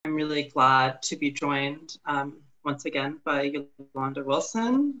really glad to be joined once again by Yolanda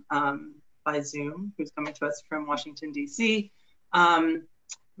Wilson by Zoom, who's coming to us from Washington, D.C. Let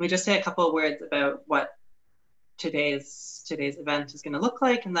me just say a couple of words about what today's event is going to look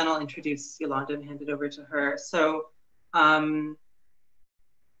like, and then I'll introduce Yolanda and hand it over to her. So the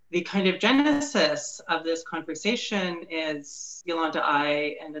kind of genesis of this conversation is Yolanda,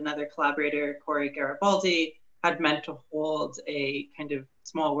 I, and another collaborator, Corey Garibaldi, had meant to hold a kind of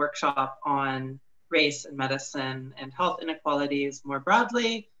small workshop on race and medicine and health inequalities more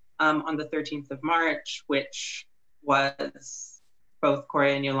broadly on the 13th of March, which was both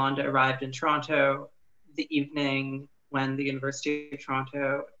Corey and Yolanda arrived in Toronto the evening when the University of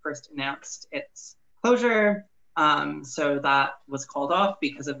Toronto first announced its closure. So that was called off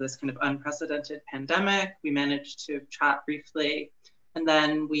because of this kind of unprecedented pandemic. We managed to chat briefly. And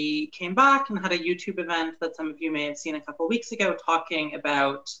then we came back and had a YouTube event that some of you may have seen a couple of weeks ago, talking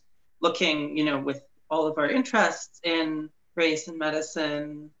about looking, with all of our interests in race and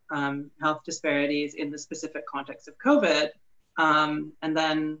medicine, health disparities in the specific context of COVID. And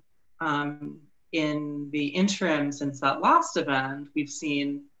then in the interim since that last event, we've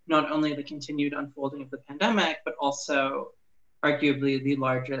seen not only the continued unfolding of the pandemic, but also arguably the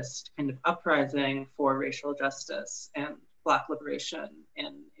largest kind of uprising for racial justice and Black liberation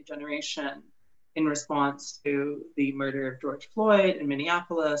in a generation in response to the murder of George Floyd in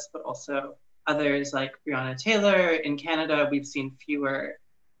Minneapolis, but also others like Breonna Taylor. In Canada, we've seen fewer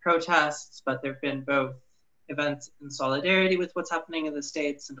protests, but there have been both events in solidarity with what's happening in the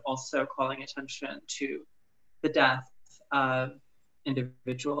States and also calling attention to the death of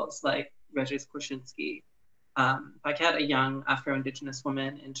individuals like Regis Korchinski, Paquette, a young Afro-Indigenous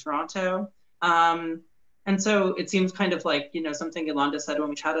woman in Toronto. And so it seems kind of like, something Yolanda said when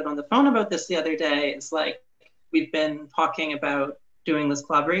we chatted on the phone about this the other day is like, we've been talking about doing this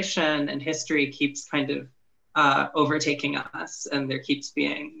collaboration and history keeps kind of overtaking us, and there keeps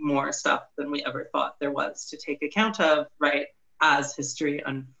being more stuff than we ever thought there was to take account of, right, as history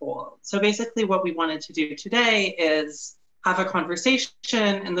unfolds. So basically what we wanted to do today is have a conversation,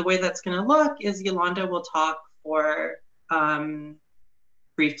 and the way that's going to look is Yolanda will talk for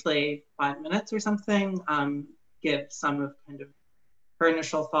briefly 5 minutes or something, give some of kind of her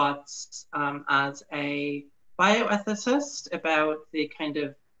initial thoughts as a bioethicist about the kind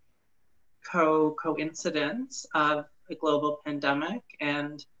of coincidence of a global pandemic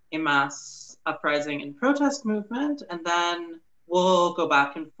and a mass uprising and protest movement. And then we'll go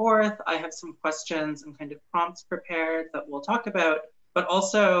back and forth. I have some questions and kind of prompts prepared that we'll talk about, but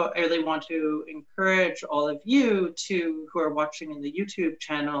also I really want to encourage all of you who are watching in the YouTube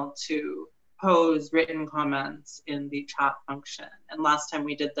channel to pose written comments in the chat function. And last time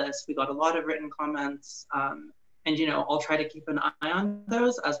we did this, we got a lot of written comments. And I'll try to keep an eye on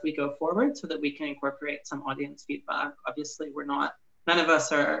those as we go forward so that we can incorporate some audience feedback. Obviously, none of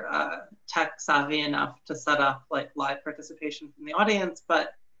us are tech savvy enough to set up like live participation from the audience,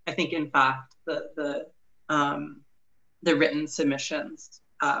 but I think in fact the written submissions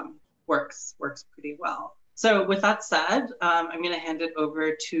works pretty well. So with that said, I'm going to hand it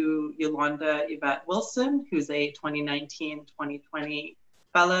over to Yolanda Yvette Wilson, who's a 2019-2020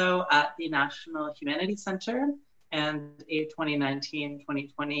 fellow at the National Humanities Center and a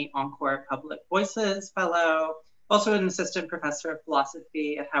 2019-2020 Encore Public Voices fellow, also an assistant professor of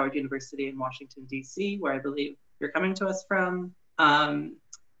philosophy at Howard University in Washington, D.C., where I believe you're coming to us from.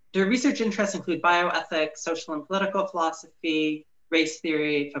 Their research interests include bioethics, social and political philosophy, race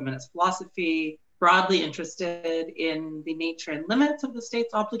theory, feminist philosophy, broadly interested in the nature and limits of the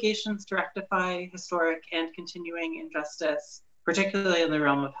state's obligations to rectify historic and continuing injustice, particularly in the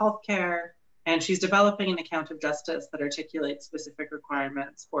realm of healthcare. And she's developing an account of justice that articulates specific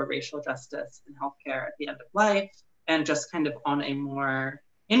requirements for racial justice in healthcare at the end of life. And just kind of on a more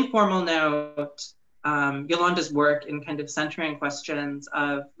informal note, Yolanda's work in kind of centering questions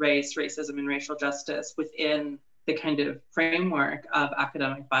of race, racism, and racial justice within the kind of framework of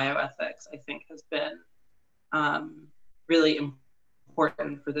academic bioethics, I think has been really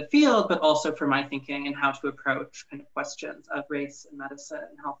important for the field, but also for my thinking and how to approach kind of questions of race and medicine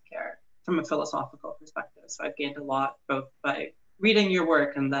and healthcare from a philosophical perspective. So I've gained a lot both by reading your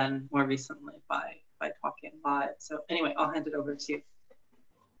work and then more recently by talking live. So anyway, I'll hand it over to you.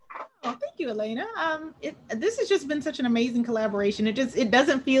 Oh, thank you, Elena. This has just been such an amazing collaboration. It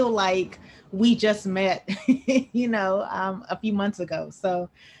doesn't feel like we just met, a few months ago. So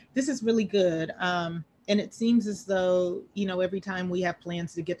this is really good. And it seems as though, every time we have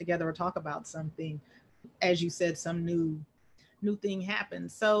plans to get together or talk about something, as you said, some new thing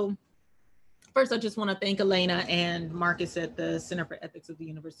happens. So First, I just want to thank Elena and Marcus at the Center for Ethics of the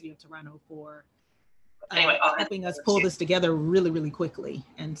University of Toronto for helping us pull this together really, really quickly.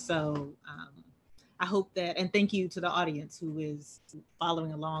 And so I hope that, and thank you to the audience who is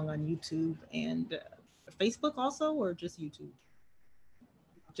following along on YouTube and Facebook also, or just YouTube?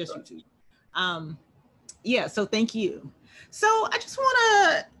 Just YouTube. Yeah, so thank you. So I just want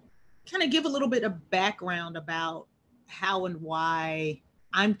to kind of give a little bit of background about how and why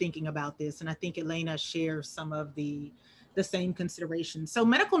I'm thinking about this. And I think Elena shares some of the same considerations. So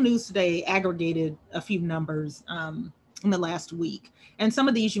Medical News Today aggregated a few numbers in the last week. And some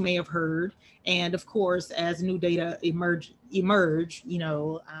of these you may have heard. And of course, as new data emerge, you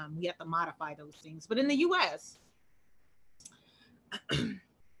know, we have to modify those things. But in the US,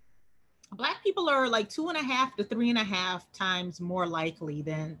 Black people are like 2.5 to 3.5 times more likely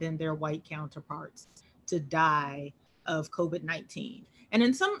than their white counterparts to die of COVID-19. And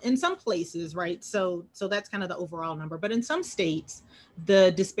in some places, right? So that's kind of the overall number. But in some states,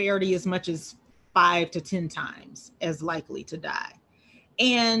 the disparity is much as 5 to 10 times as likely to die.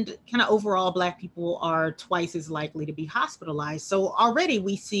 And kind of overall, Black people are twice as likely to be hospitalized. So already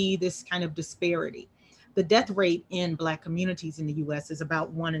we see this kind of disparity. The death rate in Black communities in the US is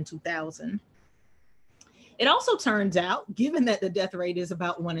about 1 in 2,000. It also turns out, given that the death rate is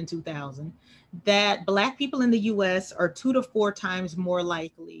about 1 in 2,000, that Black people in the US are 2 to 4 times more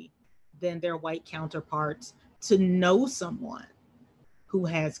likely than their white counterparts to know someone who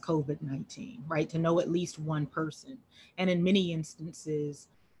has COVID-19, right? To know at least one person. And in many instances,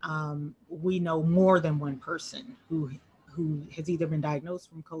 we know more than one person who has either been diagnosed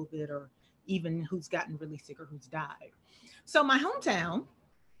from COVID or even who's gotten really sick or who's died. So my hometown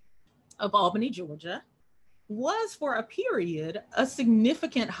of Albany, Georgia, was for a period a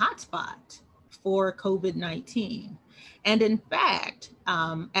significant hotspot for COVID-19. And in fact,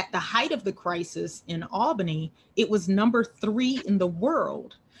 at the height of the crisis in Albany, it was number 3 in the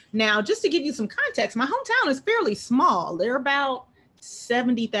world. Now, just to give you some context, my hometown is fairly small. There are about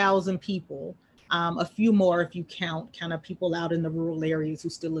 70,000 people. A few more if you count kind of people out in the rural areas who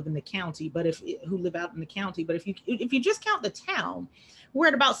still live in the county, but who live out in the county. But if you just count the town, we're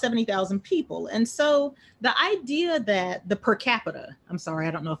at about 70,000 people. And so the idea that the per capita, I'm sorry,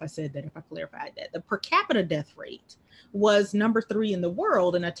 I don't know if I said that, if I clarified that, the per capita death rate was number 3 in the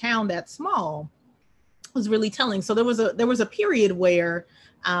world in a town that small was really telling. So there was a period where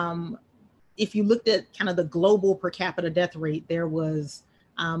if you looked at kind of the global per capita death rate, there was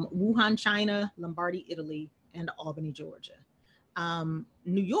Wuhan, China, Lombardy, Italy, and Albany, Georgia.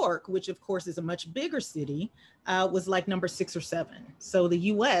 New York, which of course is a much bigger city, was like number 6 or 7. So the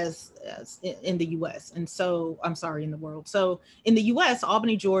US, in the US, and so, I'm sorry, in the world. So in the US,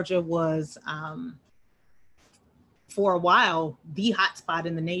 Albany, Georgia was, for a while, the hotspot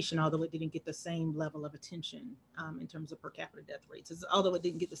in the nation, although it didn't get the same level of attention in terms of per capita death rates, although it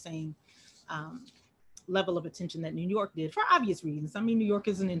didn't get the same level of attention that New York did for obvious reasons. I mean, New York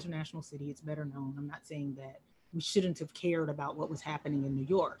is an international city. It's better known. I'm not saying that we shouldn't have cared about what was happening in New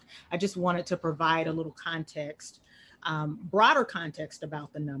York. I just wanted to provide a little context, broader context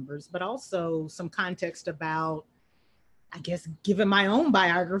about the numbers, but also some context about, I guess, given my own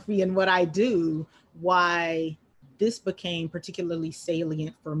biography and what I do, why this became particularly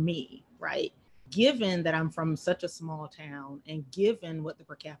salient for me, right? Given that I'm from such a small town and given what the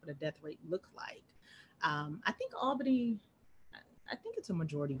per capita death rate looked like, I think Albany, I think it's a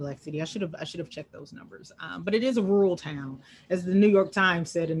majority Black city. I should have checked those numbers, but it is a rural town. As the New York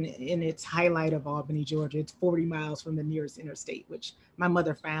Times said in its highlight of Albany, Georgia, it's 40 miles from the nearest interstate, which my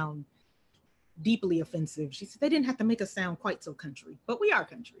mother found deeply offensive. She said they didn't have to make us sound quite so country, but we are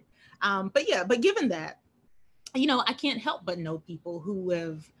country. But given that, you know, I can't help but know people who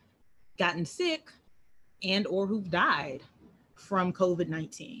have gotten sick and or who've died from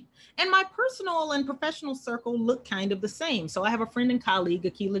COVID-19. And my personal and professional circle look kind of the same. So I have a friend and colleague,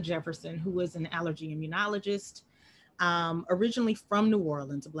 Akilah Jefferson, who is an allergy immunologist, originally from New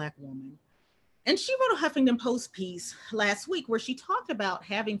Orleans, a Black woman. And she wrote a Huffington Post piece last week where she talked about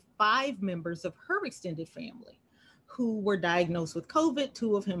having 5 members of her extended family who were diagnosed with COVID,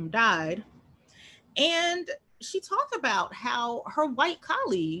 2 of whom died. And she talked about how her white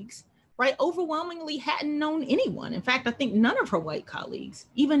colleagues, right, overwhelmingly hadn't known anyone. In fact, I think none of her white colleagues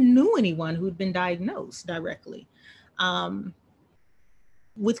even knew anyone who'd been diagnosed directly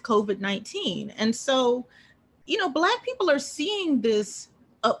with COVID-19. And so, you know, Black people are seeing this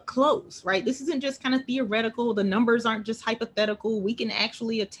up close, right? This isn't just kind of theoretical. The numbers aren't just hypothetical. We can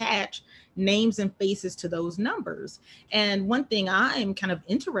actually attach names and faces to those numbers. And one thing I'm kind of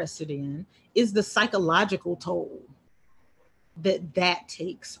interested in is the psychological toll that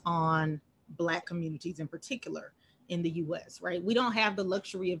takes on Black communities in particular in the US, right? We don't have the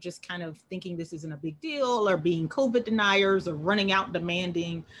luxury of just kind of thinking this isn't a big deal or being COVID deniers or running out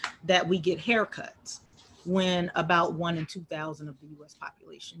demanding that we get haircuts when about 1 in 2,000 of the US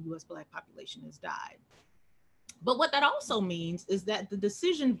population, US Black population has died. But what that also means is that the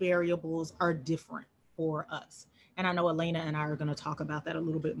decision variables are different for us. And I know Elena and I are going to talk about that a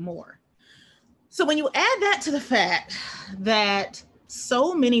little bit more. So when you add that to the fact that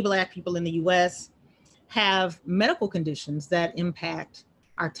so many Black people in the US have medical conditions that impact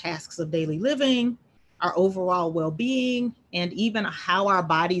our tasks of daily living, our overall well being, and even how our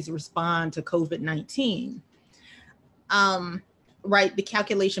bodies respond to COVID-19, right, the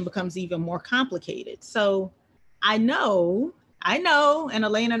calculation becomes even more complicated. So I know, and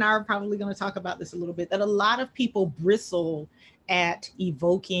Elena and I are probably going to talk about this a little bit, that a lot of people bristle at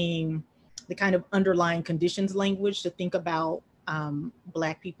evoking the kind of underlying conditions language to think about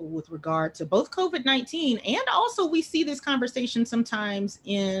Black people with regard to both COVID-19, and also we see this conversation sometimes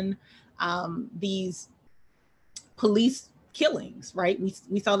in these police killings, right?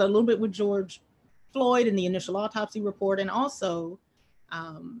 We saw that a little bit with George Floyd in the initial autopsy report, and also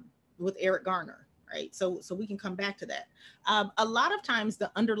with Eric Garner, right? So we can come back to that. A lot of times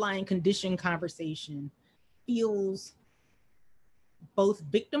the underlying condition conversation feels both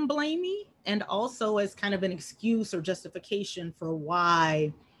victim blamey and also as kind of an excuse or justification for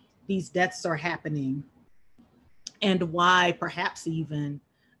why these deaths are happening, and why perhaps even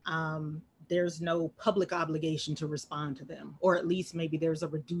there's no public obligation to respond to them, or at least maybe there's a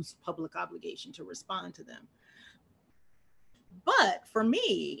reduced public obligation to respond to them. But for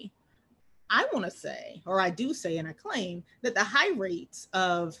me, I want to say, or I do say, and I claim that the high rates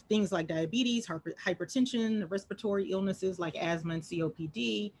of things like diabetes, hypertension, respiratory illnesses like asthma and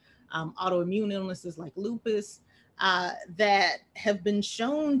COPD, autoimmune illnesses like lupus, that have been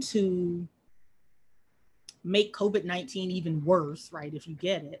shown to make COVID-19 even worse, right, if you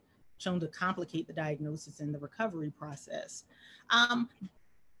get it, shown to complicate the diagnosis and the recovery process.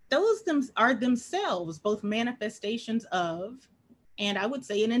 Those are themselves both manifestations of, and I would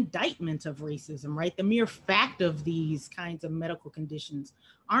say an indictment of racism, right? The mere fact of these kinds of medical conditions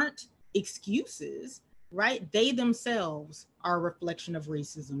aren't excuses, right? They themselves are a reflection of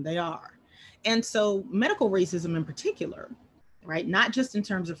racism. They are. And so medical racism in particular, right? Not just in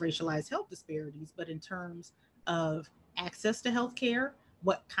terms of racialized health disparities, but in terms of access to healthcare,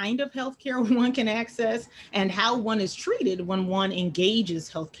 what kind of healthcare one can access, and how one is treated when one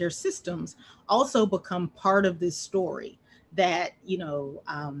engages healthcare systems also become part of this story that,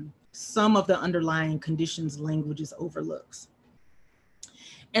 some of the underlying conditions languages overlooks.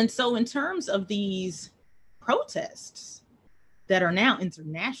 And so in terms of these protests that are now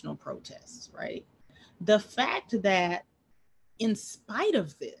international protests, right? The fact that in spite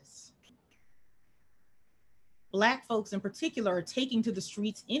of this, Black folks in particular are taking to the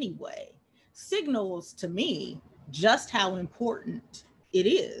streets anyway, signals to me just how important it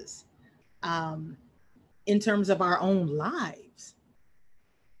is in terms of our own lives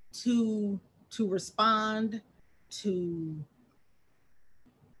to respond, to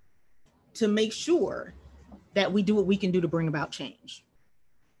make sure that we do what we can do to bring about change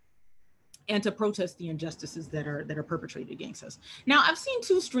and to protest the injustices that are perpetrated against us. Now, I've seen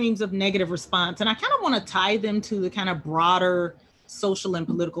two streams of negative response, and I kind of want to tie them to the kind of broader social and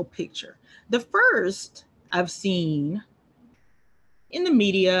political picture. The first I've seen in the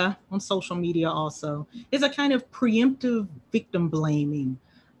media, on social media also, is a kind of preemptive victim blaming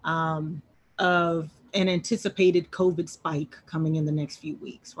of an anticipated COVID spike coming in the next few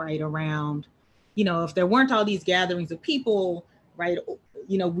weeks, right? Around, if there weren't all these gatherings of people, right,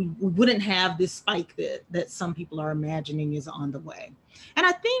 we wouldn't have this spike that some people are imagining is on the way. And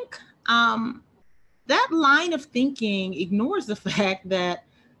I think that line of thinking ignores the fact that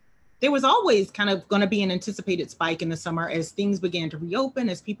there was always kind of going to be an anticipated spike in the summer as things began to reopen,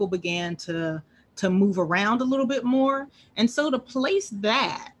 as people began to move around a little bit more. And so to place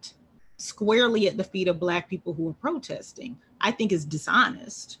that squarely at the feet of Black people who are protesting, I think is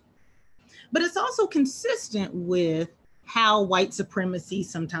dishonest. But it's also consistent with how white supremacy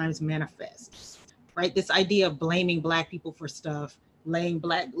sometimes manifests, right? This idea of blaming Black people for stuff,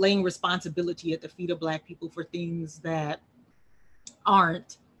 laying responsibility at the feet of Black people for things that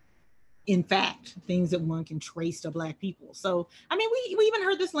aren't, in fact, things that one can trace to Black people. So, I mean, we even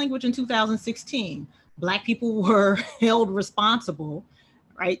heard this language in 2016. Black people were held responsible,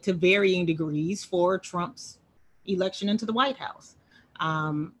 right, to varying degrees for Trump's election into the White House.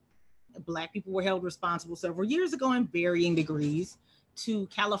 Black people were held responsible several years ago in varying degrees to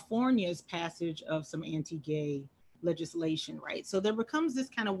California's passage of some anti-gay legislation, right? So there becomes this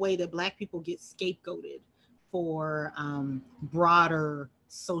kind of way that Black people get scapegoated for broader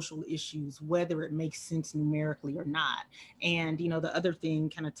social issues, whether it makes sense numerically or not. And, the other thing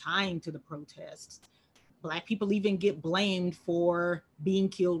kind of tying to the protests, Black people even get blamed for being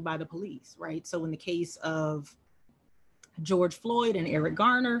killed by the police, right? So in the case of George Floyd and Eric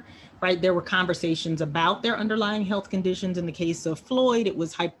Garner, right? There were conversations about their underlying health conditions. In the case of Floyd, it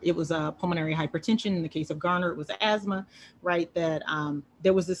was pulmonary hypertension. In the case of Garner, it was asthma, right? That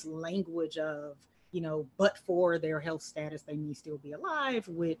there was this language of, but for their health status, they may still be alive,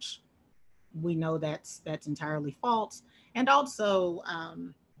 which we know that's entirely false. And also,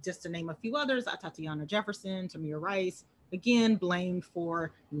 just to name a few others, Tatiana Jefferson, Tamir Rice, again, blamed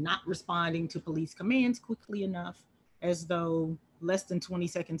for not responding to police commands quickly enough, as though less than 20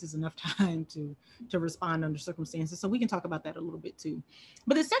 seconds is enough time to respond under circumstances. So we can talk about that a little bit too.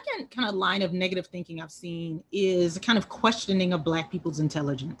 But the second kind of line of negative thinking I've seen is a kind of questioning of Black people's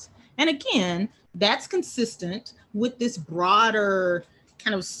intelligence. And again, that's consistent with this broader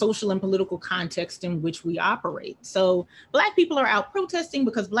kind of social and political context in which we operate. So Black people are out protesting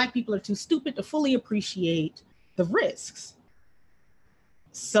because Black people are too stupid to fully appreciate the risks.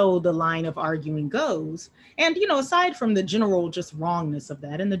 So the line of arguing goes. And, aside from the general just wrongness of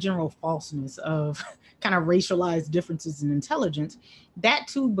that and the general falseness of kind of racialized differences in intelligence, that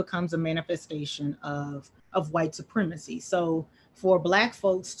too becomes a manifestation of white supremacy. So for Black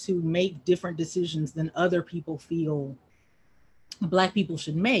folks to make different decisions than other people feel Black people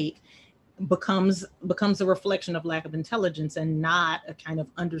should make becomes a reflection of lack of intelligence and not a kind of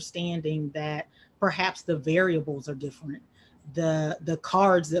understanding that perhaps the variables are different. The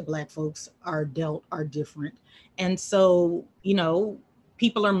cards that Black folks are dealt are different. And so,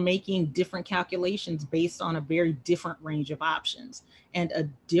 people are making different calculations based on a very different range of options and a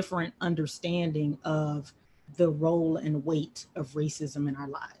different understanding of the role and weight of racism in our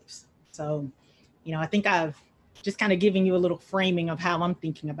lives. So, I think I've just kind of giving you a little framing of how I'm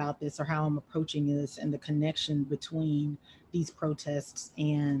thinking about this or how I'm approaching this and the connection between these protests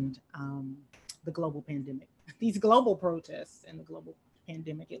and the global pandemic. These global protests and the global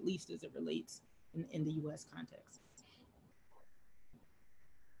pandemic, at least as it relates in the US context.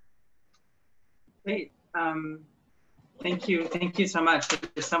 Great. Thank you. Thank you so much.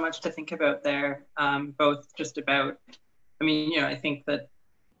 There's so much to think about there, both just about, I think that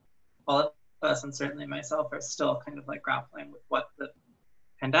all of us, and certainly myself, are still kind of like grappling with what the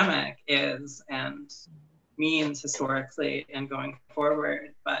pandemic is and means historically and going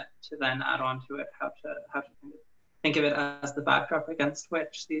forward, but to then add on to it how to kind of think of it as the backdrop against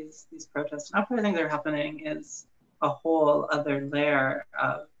which these protests and uprisings are happening is a whole other layer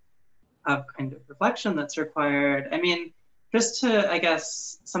of kind of reflection that's required. Just to, I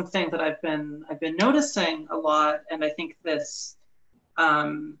guess, something that I've been noticing a lot, and I think this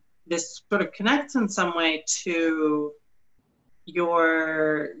this sort of connects in some way to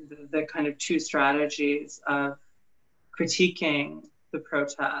the kind of two strategies of critiquing the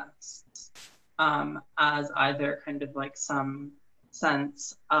protests as either kind of like some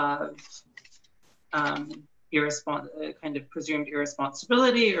sense of kind of presumed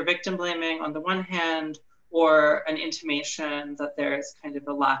irresponsibility or victim blaming on the one hand, or an intimation that there's kind of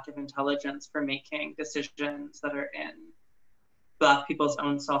a lack of intelligence for making decisions that are in Black people's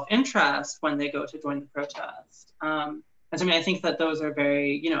own self-interest when they go to join the protest. And so, I think that those are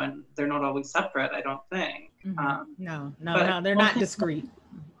very, and they're not always separate, I don't think. No, they're not discrete.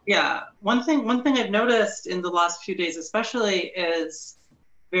 Yeah, one thing I've noticed in the last few days especially is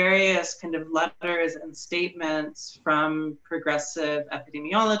various kind of letters and statements from progressive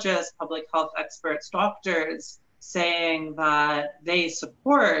epidemiologists, public health experts, doctors, saying that they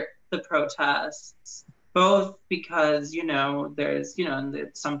support the protests, both because, there's, and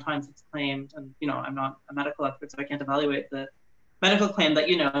sometimes it's claimed, and, I'm not a medical expert, so I can't evaluate the medical claim that,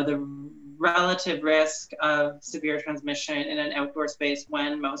 the relative risk of severe transmission in an outdoor space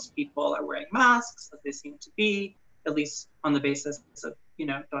when most people are wearing masks, as they seem to be, at least on the basis of,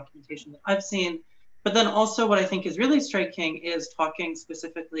 documentation that I've seen. But then also what I think is really striking is talking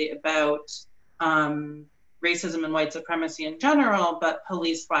specifically about racism and white supremacy in general, but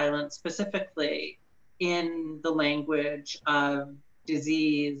police violence specifically in the language of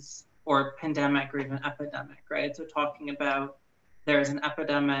disease or pandemic or even epidemic, right? So talking about there's an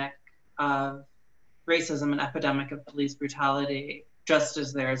epidemic of racism, an epidemic of police brutality, just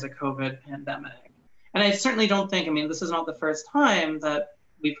as there is a COVID pandemic. And I certainly don't think, this is not the first time that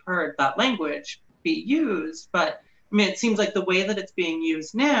we've heard that language be used, but it seems like the way that it's being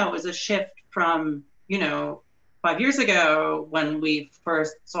used now is a shift from, 5 years ago when we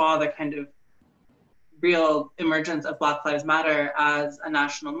first saw the kind of real emergence of Black Lives Matter as a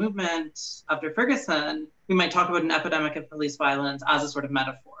national movement after Ferguson, we might talk about an epidemic of police violence as a sort of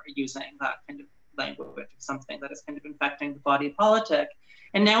metaphor, using that kind of language of something that is kind of infecting the body politic.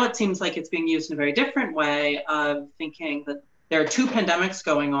 And now it seems like it's being used in a very different way of thinking that there are two pandemics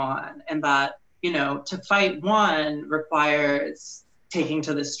going on, and that, you know, to fight one requires taking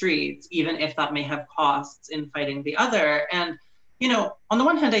to the streets, even if that may have costs in fighting the other. And, you know, on the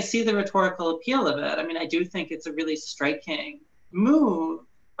one hand, I see the rhetorical appeal of it. I mean, I do think it's a really striking move.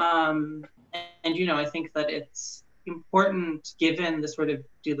 And, you know, I think that it's important given the sort of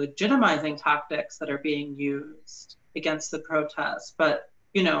delegitimizing tactics that are being used against the protests. But,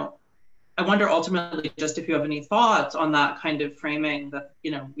 you know, I wonder ultimately just if you have any thoughts on that kind of framing that,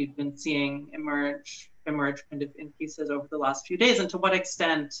 you know, we've been seeing emerge kind of in pieces over the last few days, and to what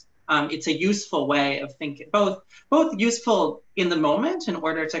extent it's a useful way of thinking, both useful in the moment in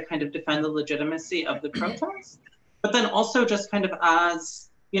order to kind of defend the legitimacy of the protest, but then also just kind of as,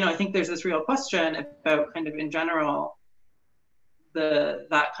 you know, I think there's this real question about kind of in general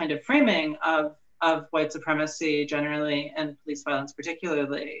that kind of framing of white supremacy generally and police violence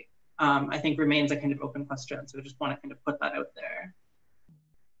particularly, I think remains a kind of open question. So I just want to kind of put that out there.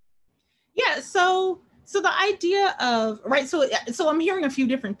 Yeah, so the idea of, right, so I'm hearing a few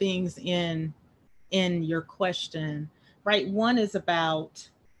different things in your question, right? One is about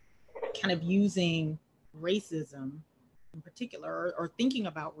kind of using racism in particular, or thinking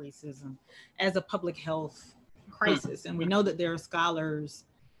about racism as a public health crisis. And we know that there are scholars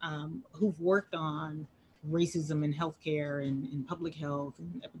who've worked on racism in healthcare and in public health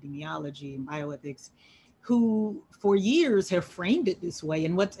and epidemiology and bioethics, who for years have framed it this way.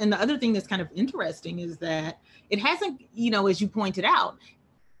 And the other thing that's kind of interesting is that it hasn't, you know, as you pointed out,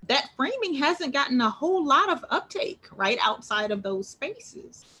 that framing hasn't gotten a whole lot of uptake, right, outside of those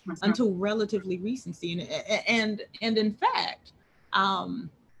spaces until relatively recency. And in fact,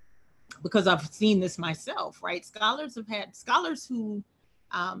 because I've seen this myself, right, scholars who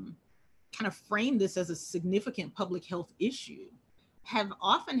kind of frame this as a significant public health issue have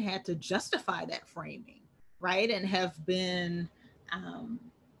often had to justify that framing, right, and have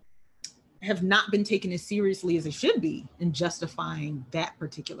not been taken as seriously as it should be in justifying that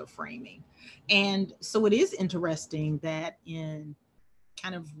particular framing. And so it is interesting that in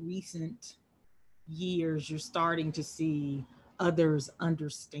kind of recent years, you're starting to see others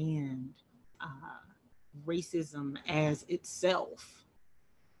understand racism as itself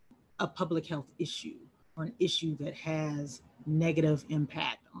a public health issue, or an issue that has negative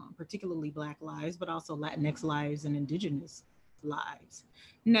impact on particularly Black lives, but also Latinx lives and Indigenous lives.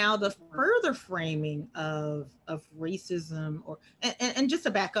 Now, the further framing of racism, and just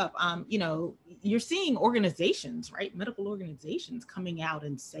to back up, you know, you're seeing organizations, right, medical organizations coming out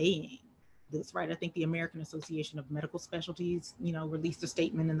and saying this, right? I think the American Association of Medical Specialties, you know, released a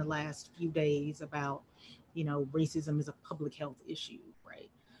statement in the last few days about, you know, racism is a public health issue, right?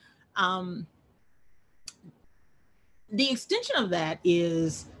 The extension of that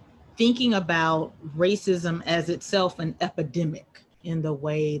is thinking about racism as itself an epidemic in the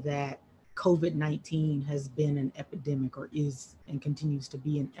way that COVID-19 has been an epidemic, or is and continues to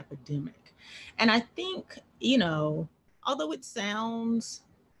be an epidemic. And I think, you know, although it sounds,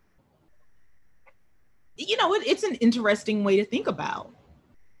 you know, it's an interesting way to think about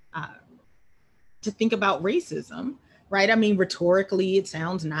racism, right? I mean, rhetorically, it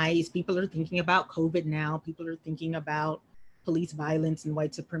sounds nice. People are thinking about COVID now. People are thinking about police violence and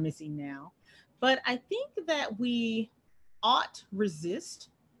white supremacy now. But I think that we ought resist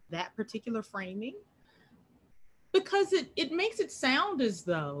that particular framing, because it makes it sound as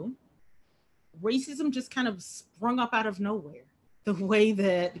though racism just kind of sprung up out of nowhere, the way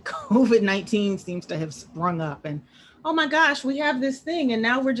that COVID-19 seems to have sprung up. And oh my gosh, we have this thing and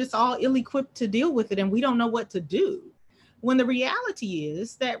now we're just all ill-equipped to deal with it and we don't know what to do. When the reality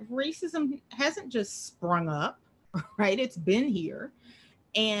is that racism hasn't just sprung up, right? It's been here.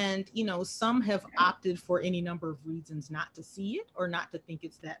 And, you know, some have opted for any number of reasons not to see it or not to think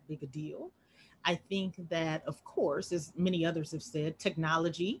it's that big a deal. I think that, of course, as many others have said,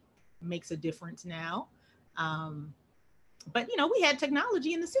 technology makes a difference now. But, you know, we had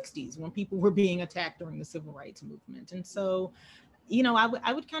technology in the 60s when people were being attacked during the civil rights movement. And so, you know,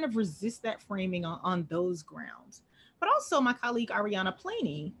 I would kind of resist that framing on those grounds. But also my colleague, Ariana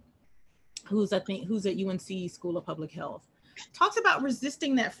Planey, who's at UNC School of Public Health, talks about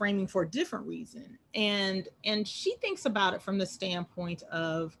resisting that framing for a different reason. And she thinks about it from the standpoint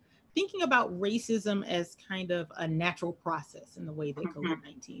of thinking about racism as kind of a natural process in the way that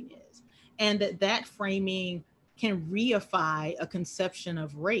COVID-19 is. And that framing can reify a conception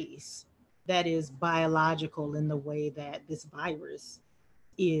of race that is biological in the way that this virus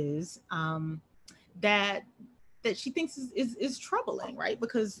is, that she thinks is troubling, right?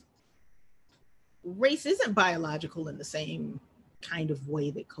 Because race isn't biological in the same kind of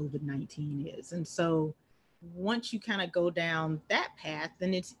way that COVID-19 is. And so once you kind of go down that path,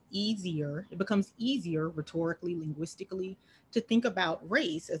 then it becomes easier rhetorically, linguistically, to think about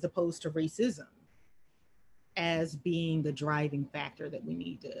race as opposed to racism as being the driving factor that we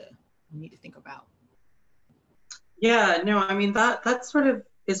need to think about. Yeah, no, I mean that sort of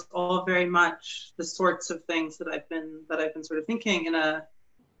is all very much the sorts of things that I've been sort of thinking in a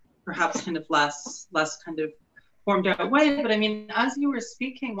perhaps kind of less kind of formed out way. But I mean, as you were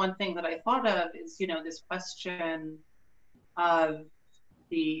speaking, one thing that I thought of is, you know, this question of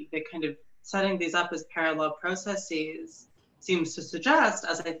the kind of setting these up as parallel processes seems to suggest,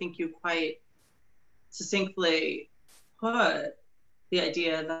 as I think you quite succinctly put, the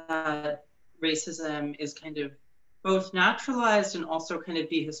idea that racism is kind of both naturalized and also kind of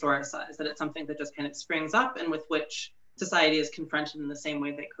dehistoricized, that it's something that just kind of springs up and with which society is confronted in the same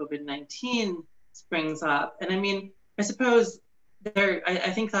way that COVID-19 springs up. And I mean, I suppose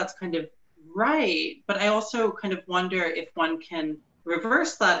I think that's kind of right, but I also kind of wonder if one can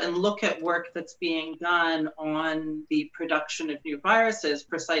reverse that and look at work that's being done on the production of new viruses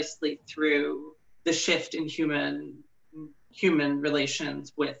precisely through the shift in human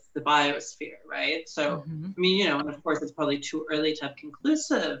relations with the biosphere, right? So, I mean, you know, and of course it's probably too early to have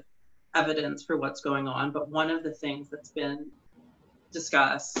conclusive evidence for what's going on, but one of the things that's been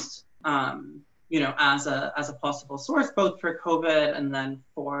discussed, you know, as a possible source, both for COVID and then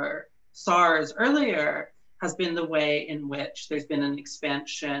for SARS earlier, has been the way in which there's been an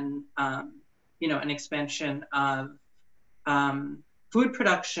expansion, you know, an expansion of food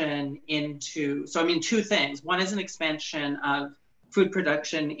production into, so I mean, two things. One is an expansion of food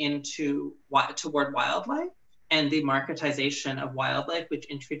production toward wildlife and the marketization of wildlife, which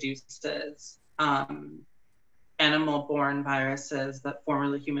introduces animal-borne viruses that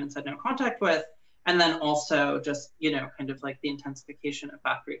formerly humans had no contact with. And then also just, you know, kind of like the intensification of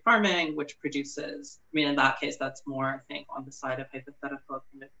factory farming, which produces, I mean, in that case, that's more, I think, on the side of hypothetical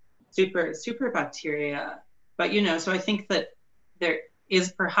kind of super bacteria. But, you know, so I think that there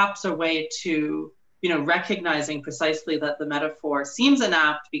is perhaps a way to, you know, recognizing precisely that the metaphor seems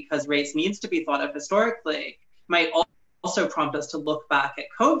inapt because race needs to be thought of historically, might also prompt us to look back at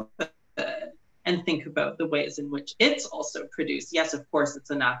COVID and think about the ways in which it's also produced. Yes, of course,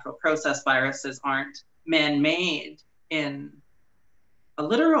 it's a natural process. Viruses aren't man-made in a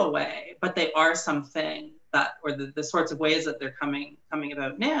literal way, but they are something that, or the sorts of ways that they're coming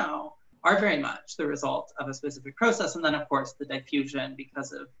about now are very much the result of a specific process. And then, of course, the diffusion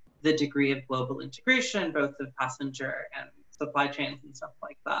because of the degree of global integration, both of passenger and supply chains and stuff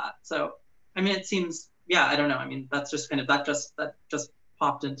like that. So, I mean, it seems, yeah, I don't know. I mean, that's just kind of, that just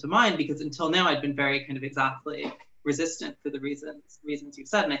popped into mind because until now I'd been very kind of exactly resistant for the reasons you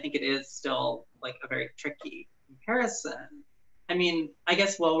said. And I think it is still like a very tricky comparison. I mean, I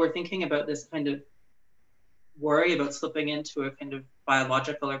guess while we're thinking about this kind of worry about slipping into a kind of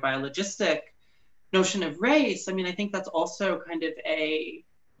biological or biologistic notion of race, I mean, I think that's also kind of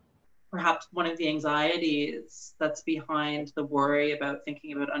perhaps one of the anxieties that's behind the worry about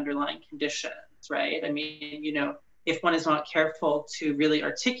thinking about underlying conditions, right? I mean, you know, if one is not careful to really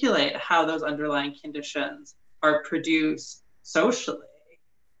articulate how those underlying conditions are produced socially,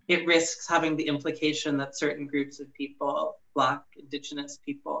 it risks having the implication that certain groups of people, Black, Indigenous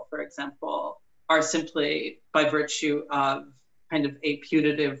people, for example, are simply by virtue of kind of a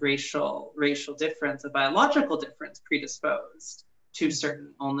putative racial difference, a biological difference, predisposed to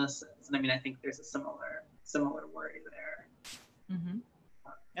certain illnesses. And I mean, I think there's a similar worry there. Mm-hmm.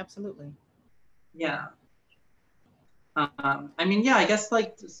 Absolutely. Yeah. I mean, yeah, I guess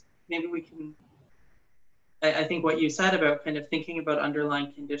like just maybe we can, I think what you said about kind of thinking about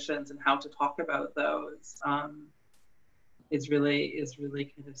underlying conditions and how to talk about those is really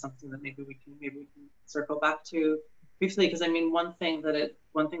kind of something that maybe we can circle back to briefly. Because I mean, one thing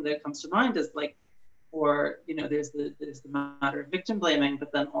that comes to mind is like, or, you know, there's the matter of victim blaming,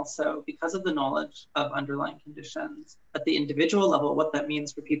 but then also because of the knowledge of underlying conditions at the individual level, what that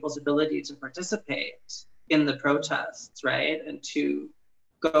means for people's ability to participate in the protests, right? And to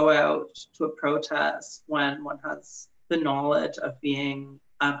go out to a protest when one has the knowledge of being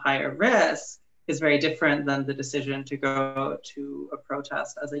at higher risk is very different than the decision to go to a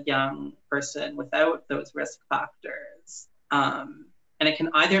protest as a young person without those risk factors. And it can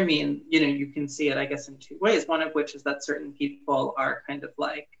either mean, you know, you can see it, I guess, in two ways, one of which is that certain people are kind of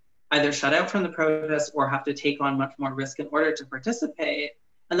like either shut out from the protest or have to take on much more risk in order to participate.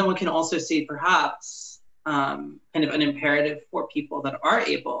 And then one can also see perhaps kind of an imperative for people that are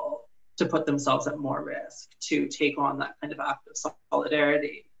able to put themselves at more risk to take on that kind of act of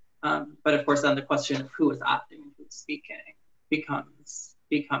solidarity. But of course, then the question of who is acting and who's speaking becomes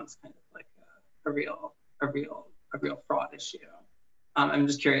kind of like a real fraud issue. I'm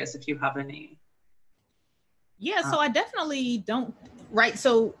just curious if you have any. Yeah, so I definitely don't, right?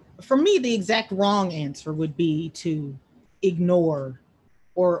 So for me, the exact wrong answer would be to ignore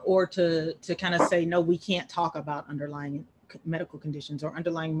or to kind of say, no, we can't talk about underlying medical conditions, or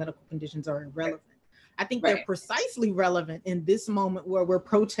underlying medical conditions are irrelevant. I think they're precisely relevant in this moment where we're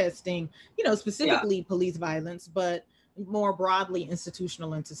protesting, specifically police violence, but more broadly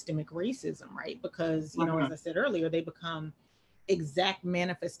institutional and systemic racism, right? Because, as I said earlier, they become exact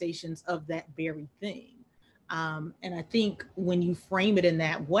manifestations of that very thing. And I think when you frame it in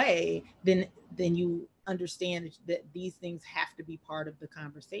that way, then you understand that these things have to be part of the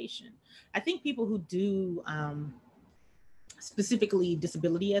conversation. I think people who do specifically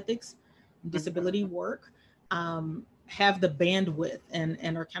disability ethics, disability work, have the bandwidth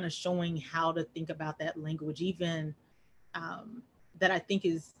and are kind of showing how to think about that language, even that I think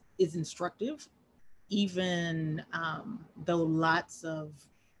is instructive, even though lots of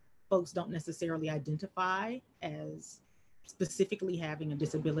folks don't necessarily identify as specifically having a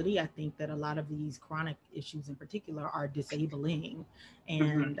disability. I think that a lot of these chronic issues in particular are disabling.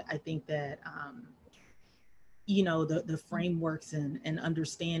 And I think that, the frameworks and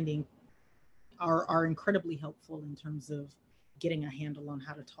understanding are incredibly helpful in terms of getting a handle on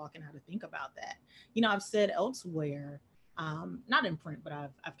how to talk and how to think about that. I've said elsewhere, not in print, but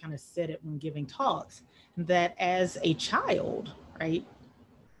I've kind of said it when giving talks, that as a child, right,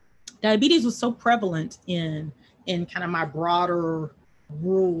 diabetes was so prevalent in kind of my broader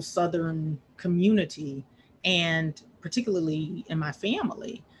rural Southern community, and particularly in my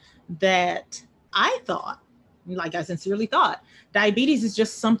family, that I thought, like I sincerely thought, diabetes is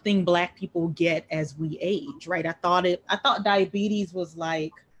just something Black people get as we age, right? I thought diabetes was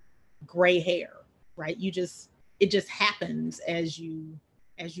like gray hair, right? It just happens as you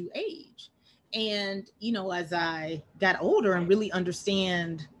age. And, as I got older and really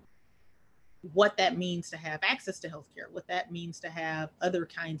understand what that means to have access to healthcare, what that means to have other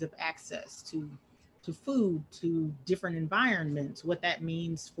kinds of access to food, to different environments, what that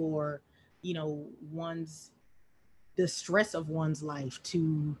means for, the stress of one's life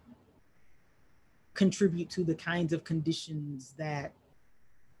to contribute to the kinds of conditions that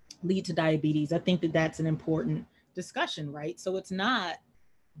lead to diabetes. I think that that's an important discussion, right? So it's not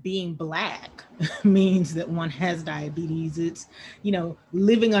being Black means that one has diabetes. It's,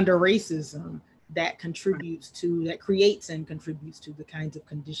 living under racism that creates and contributes to the kinds of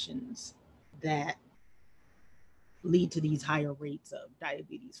conditions that lead to these higher rates of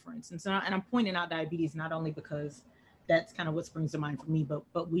diabetes, for instance. And I'm pointing out diabetes not only because that's kind of what springs to mind for me,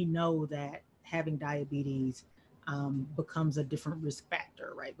 but we know that having diabetes becomes a different risk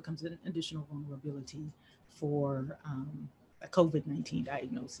factor, right? Becomes an additional vulnerability for a COVID-19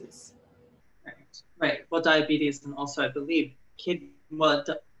 diagnosis. Right. Well, diabetes and also, I believe, kidney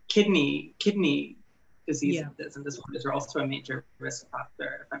diseases and disorders are also a major risk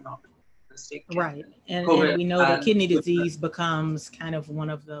factor, if I'm not mistaken. Right. And we know that kidney disease becomes kind of one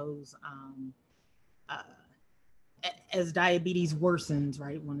of those, as diabetes worsens,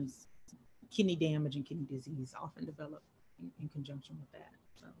 right? One is kidney damage and kidney disease often develop in conjunction with that.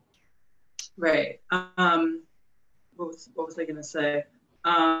 So. Right. What was I going to say?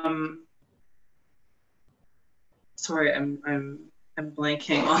 Sorry, I'm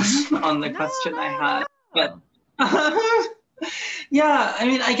blanking on the question I had. But yeah, I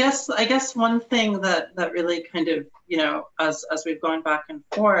mean, I guess one thing that really kind of, as we've gone back and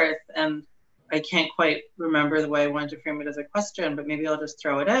forth, and I can't quite remember the way I wanted to frame it as a question, but maybe I'll just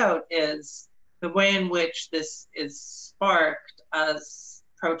throw it out, is the way in which this is sparked, as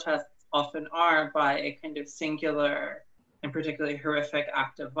protests often are, by a kind of singular and particularly horrific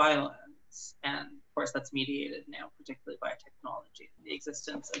act of violence. And of course, that's mediated now, particularly by technology, the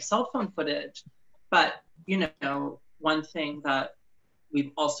existence of cell phone footage. But, one thing that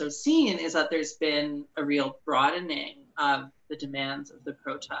we've also seen is that there's been a real broadening of the demands of the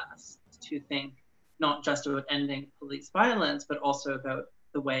protests to think not just about ending police violence, but also about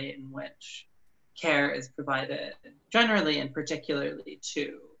the way in which care is provided generally and particularly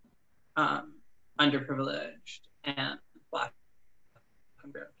to underprivileged and Black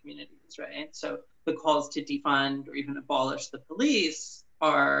and brown communities, right? So the calls to defund or even abolish the police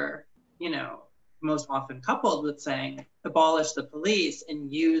are, most often coupled with saying abolish the police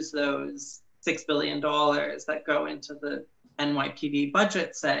and use those $6 billion that go into the NYPD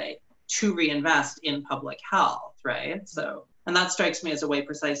budget, say, to reinvest in public health, right? So, and that strikes me as a way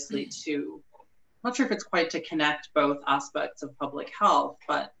precisely to, I'm not sure if it's quite to connect both aspects of public health,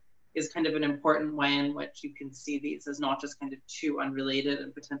 but is kind of an important way in which you can see these as not just kind of two unrelated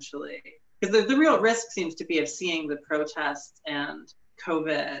and potentially, because the real risk seems to be of seeing the protests and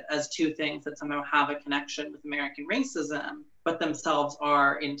COVID as two things that somehow have a connection with American racism, but themselves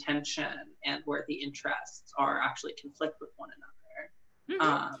are in tension and where the interests are actually conflict with one another.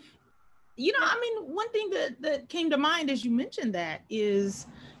 Mm-hmm. I mean, one thing that came to mind as you mentioned that is,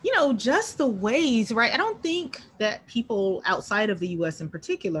 just the ways, right? I don't think that people outside of the US in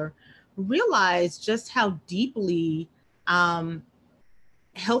particular realize just how deeply healthcare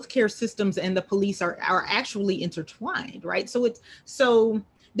systems and the police are actually intertwined, right? So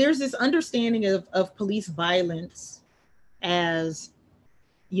there's this understanding of police violence as,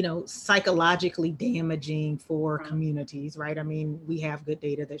 psychologically damaging for communities, right? I mean, we have good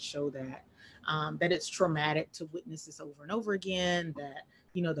data that show that it's traumatic to witness this over and over again, that,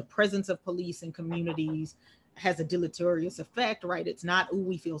 the presence of police in communities has a deleterious effect, right? It's not, oh,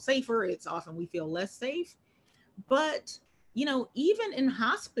 we feel safer, it's often we feel less safe. But, even in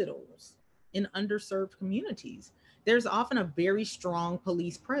hospitals, in underserved communities, there's often a very strong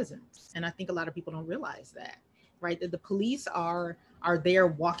police presence. And I think a lot of people don't realize that, right? That the police are there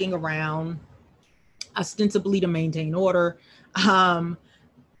walking around ostensibly to maintain order,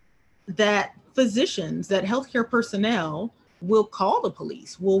 that physicians, that healthcare personnel will call the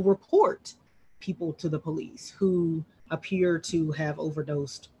police, will report people to the police who appear to have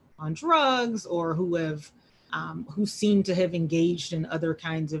overdosed on drugs or who seem to have engaged in other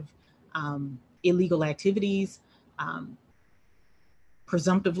kinds of illegal activities,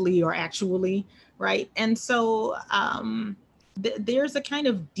 presumptively or actually, right? And so there's a kind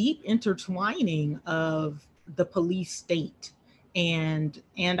of deep intertwining of the police state and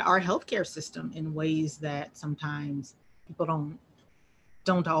our healthcare system in ways that sometimes people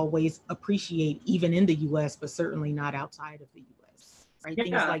don't always appreciate, even in the US, but certainly not outside of the US, right? Yeah,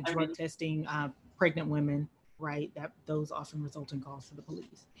 things like drug testing, pregnant women, right? That those often result in calls to the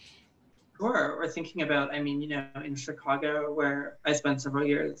police. Sure. Or thinking about, in Chicago, where I spent several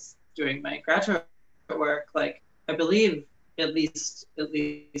years doing my graduate work, like I believe at least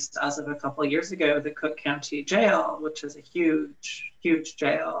as of a couple of years ago, the Cook County Jail, which is a huge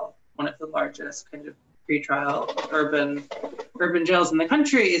jail, one of the largest kind of pretrial urban jails in the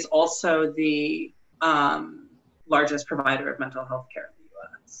country, is also the largest provider of mental health care in the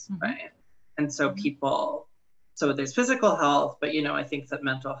US, right? And so so there's physical health, but I think that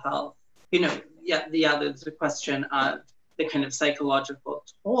mental health, there's a question of the kind of psychological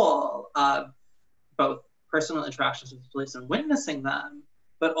toll of both personal interactions with police and witnessing them,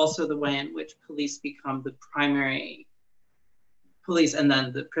 but also the way in which police become the primary police, and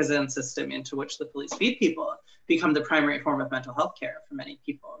then the prison system into which the police feed people become the primary form of mental health care for many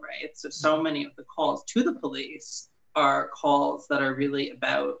people, right? So many of the calls to the police are calls that are really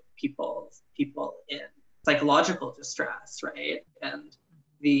about people in psychological distress, right? And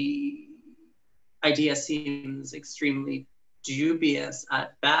the idea seems extremely dubious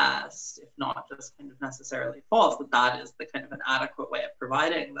at best, if not just kind of necessarily false, that is the kind of an adequate way of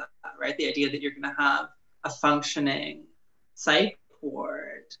providing that, right? The idea that you're going to have a functioning psych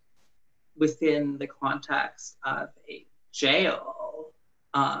ward within the context of a jail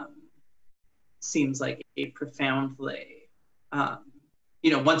seems like a profoundly,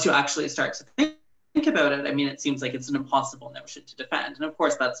 once you actually start to think about it, it seems like it's an impossible notion to defend. And of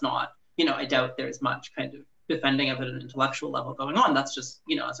course, that's not, I doubt there's much kind of defending of it at an intellectual level going on. That's just,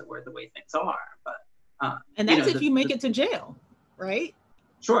 as it were, the way things are. But and that's if you make it to jail, right?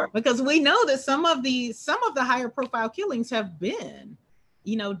 Sure. Because we know that some of the higher profile killings have been,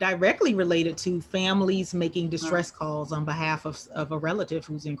 directly related to families making distress calls on behalf of a relative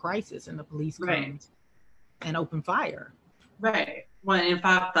who's in crisis, and the police come and open fire. Right. Well, in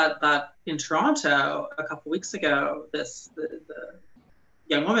fact, that in Toronto a couple weeks ago, the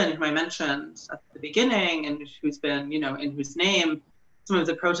young woman whom I mentioned at the beginning, and who's been, in whose name some of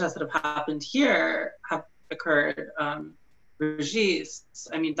the protests that have happened here have occurred, Regis,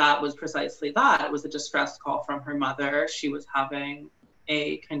 that was precisely that. It was a distress call from her mother. She was having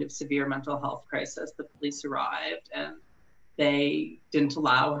a kind of severe mental health crisis. The police arrived and they didn't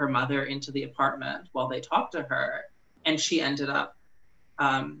allow her mother into the apartment while they talked to her. And she ended up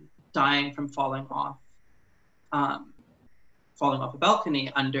dying from falling off a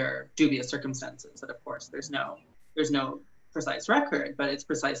balcony under dubious circumstances. That, of course, there's no precise record, but it's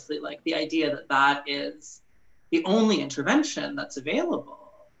precisely like the idea that is the only intervention that's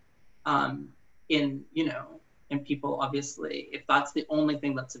available in And people, obviously, if that's the only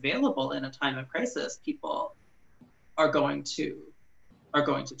thing that's available in a time of crisis, people are going to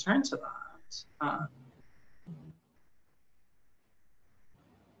turn to that.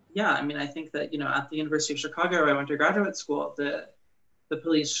 Yeah, I mean, I think that, at the University of Chicago, where I went to graduate school, the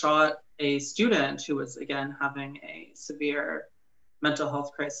police shot a student who was, again, having a severe mental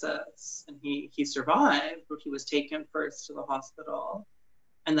health crisis, and he survived, but he was taken first to the hospital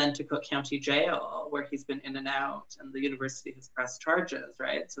and then to Cook County Jail, where he's been in and out, and the university has pressed charges,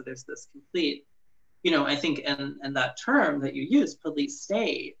 right? So there's this complete, I think in that term that you use, police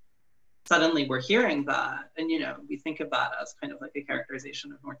state, suddenly we're hearing that, and we think of that as kind of like a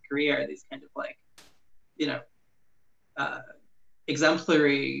characterization of North Korea, these kind of like,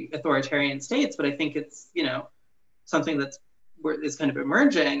 exemplary authoritarian states. But I think it's, something is kind of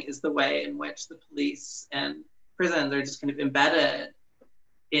emerging is the way in which the police and prison, they're just kind of embedded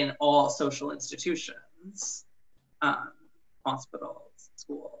in all social institutions, hospitals,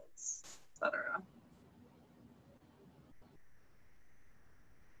 schools, etc.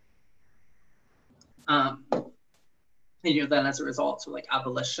 And then as a result, so like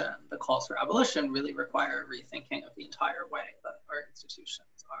abolition, the calls for abolition really require rethinking of the entire way that our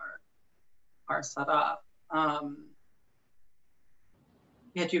institutions are set up.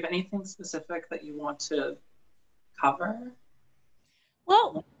 Yeah, do you have anything specific that you want to cover?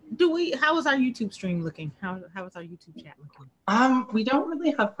 Well, how is our YouTube stream looking? How is our YouTube chat looking? We don't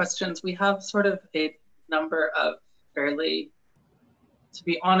really have questions. We have sort of a number of fairly, to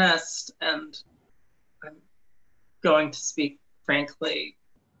be honest, and I'm going to speak frankly,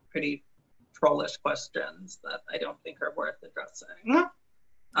 pretty trollish questions that I don't think are worth addressing.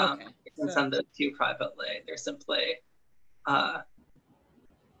 Okay. I can send it to you privately. They're simply,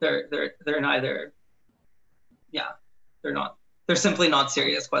 they're neither, yeah, they're simply not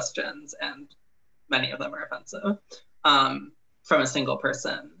serious questions, and many of them are offensive, from a single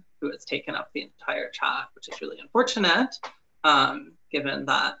person who has taken up the entire chat, which is really unfortunate, given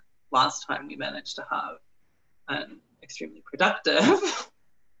that last time we managed to have an extremely productive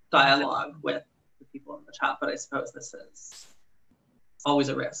dialogue with the people in the chat. But I suppose this is always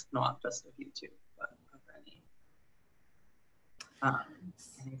a risk, not just of YouTube, but of any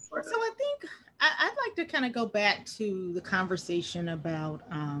sort of. So I think I'd like to kind of go back to the conversation about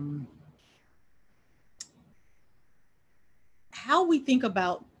how we think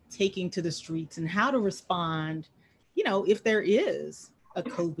about taking to the streets and how to respond, if there is a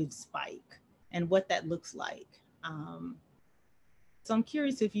COVID spike and what that looks like. So I'm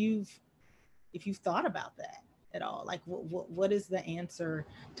curious if you've thought about that at all. Like, what is the answer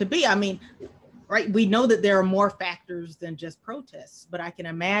to be? I mean, right, we know that there are more factors than just protests, but I can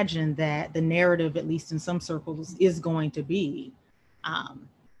imagine that the narrative, at least in some circles, is going to be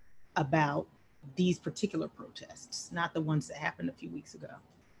about these particular protests, not the ones that happened a few weeks ago.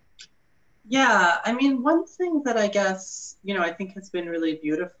 Yeah, I mean, one thing that I guess, I think has been really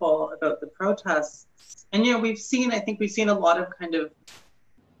beautiful about the protests, and, we've seen a lot of kind of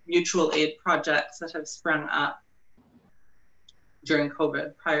mutual aid projects that have sprung up during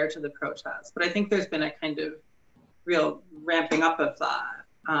COVID prior to the protests. But I think there's been a kind of real ramping up of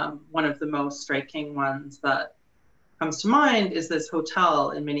that. One of the most striking ones that comes to mind is this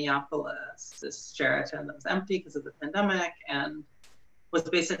hotel in Minneapolis, this Sheraton that was empty because of the pandemic and was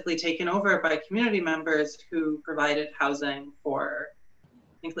basically taken over by community members who provided housing for, I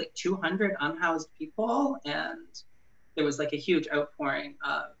think, like 200 unhoused people. And there was like a huge outpouring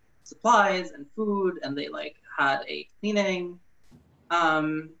of supplies and food, and they like had a cleaning,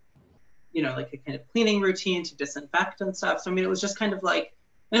 like a kind of cleaning routine to disinfect and stuff. So I mean, it was just kind of like,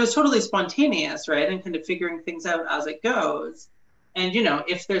 and it was totally spontaneous, right? And kind of figuring things out as it goes. And,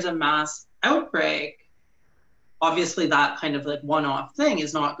 if there's a mass outbreak, obviously that kind of like one-off thing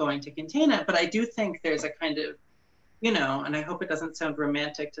is not going to contain it. But I do think there's a kind of, and I hope it doesn't sound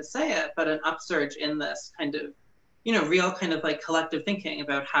romantic to say it, but an upsurge in this kind of, real kind of like collective thinking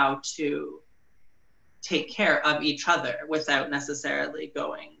about how to take care of each other without necessarily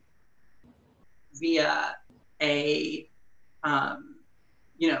going via a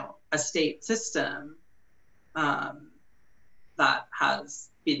state system that has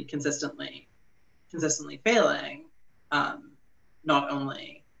been consistently failing, not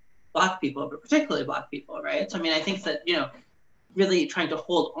only Black people, but particularly Black people, right? So I mean, I think that, really trying to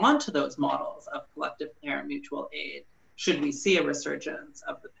hold on to those models of collective care and mutual aid, should we see a resurgence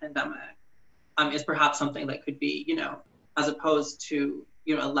of the pandemic, is perhaps something that could be, as opposed to,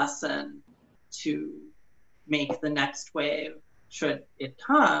 a lesson to make the next wave, should it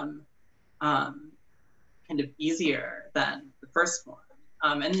come, kind of easier than the first one.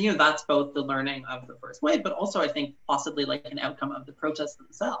 And, you know, that's both the learning of the first wave, but also I think possibly like an outcome of the protests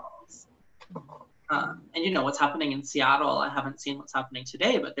themselves. And, you know, what's happening in Seattle, I haven't seen what's happening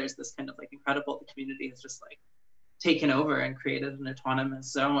today, but there's this kind of like incredible, the community has just like taken over and created an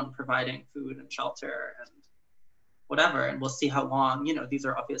autonomous zone providing food and shelter and whatever. And we'll see how long, you know, these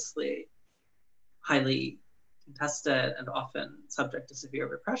are obviously highly contested and often subject to severe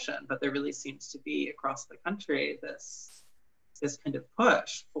repression, but there really seems to be across the country this kind of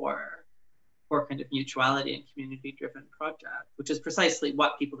push for kind of mutuality and community-driven project, which is precisely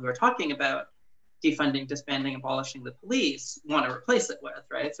what people who are talking about defunding, disbanding, abolishing the police want to replace it with,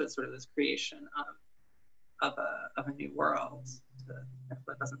 right? So it's sort of this creation of a new world.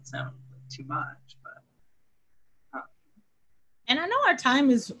 That doesn't sound like too much, but. And I know our time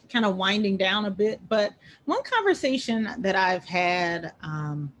is kind of winding down a bit, but one conversation that I've had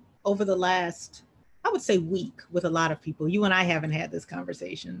over the last, I would say, week with a lot of people, you and I haven't had this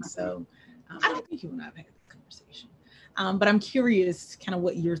conversation, so I don't think you and I have had this conversation. But I'm curious kind of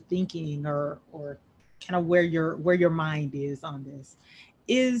what you're thinking or kind of where your mind is on this.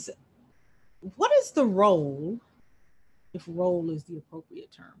 What is the role, if role is the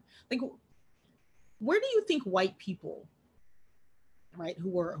appropriate term, like where do you think white people, right,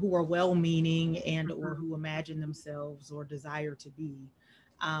 who are well-meaning and or who imagine themselves or desire to be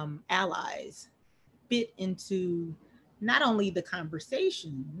allies fit into not only the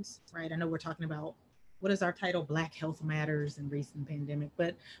conversations, right? I know we're talking about, what is our title? Black Health Matters and Race and Pandemic,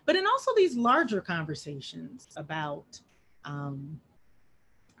 but in also these larger conversations about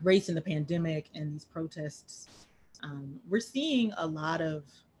race and the pandemic and these protests. We're seeing a lot of,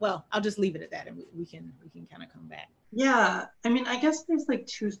 well, I'll just leave it at that and we can kind of come back. Yeah, I mean, I guess there's like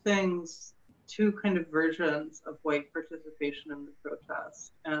two kind of versions of white participation in the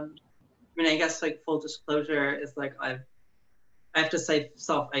protest. And I mean, I guess like full disclosure is like I have to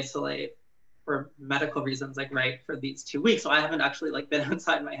self-isolate for medical reasons, like right for these 2 weeks. So I haven't actually like been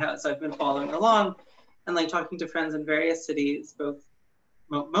outside my house. I've been following along and like talking to friends in various cities, both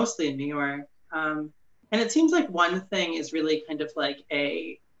mostly in New York. And it seems like one thing is really kind of like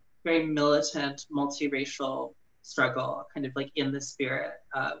a very militant, multiracial struggle, kind of like in the spirit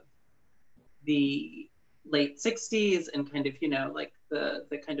of the late 60s and kind of, you know, like the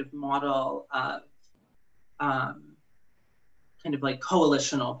kind of model of kind of like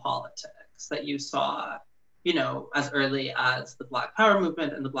coalitional politics that you saw, you know, as early as the Black Power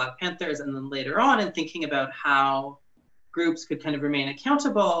movement and the Black Panthers, and then later on in thinking about how groups could kind of remain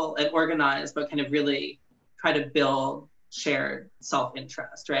accountable and organized, but kind of really try to build shared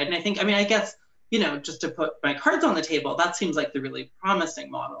self-interest, right? And I think, I mean, I guess, you know, just to put my cards on the table, that seems like the really promising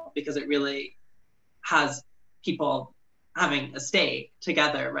model because it really has people having a stake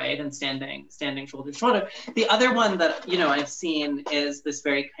together, right? And standing shoulder to shoulder. The other one that, you know, I've seen is this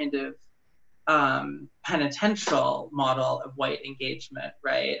very kind of penitential model of white engagement,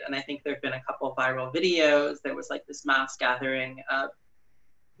 right? And I think there've been a couple of viral videos. There was like this mass gathering of,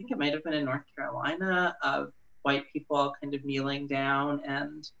 I think it might have been in North Carolina, of white people kind of kneeling down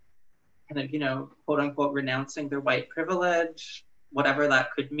and kind of, you know, quote unquote, renouncing their white privilege, whatever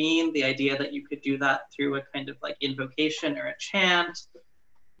that could mean, the idea that you could do that through a kind of like invocation or a chant.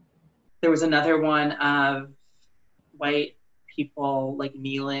 There was another one of white people like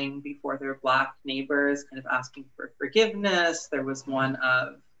kneeling before their Black neighbors, kind of asking for forgiveness. There was one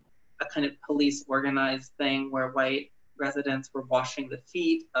of a kind of police organized thing where white residents were washing the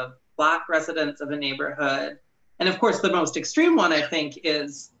feet of Black residents of a neighborhood. And of course, the most extreme one, I think,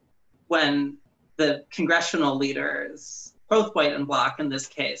 is when the congressional leaders, both white and Black in this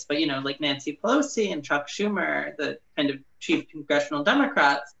case, but, you know, like Nancy Pelosi and Chuck Schumer, the kind of chief congressional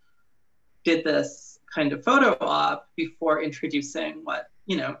Democrats, did this kind of photo op before introducing what,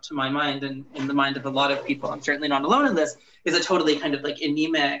 you know, to my mind and in the mind of a lot of people, I'm certainly not alone in this, is a totally kind of like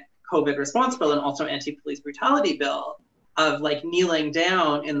anemic COVID response bill and also anti-police brutality bill of like kneeling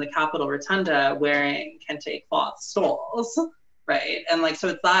down in the Capitol Rotunda wearing kente cloth stoles, right? And like, so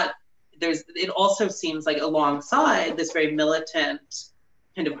it's that, it also seems like alongside this very militant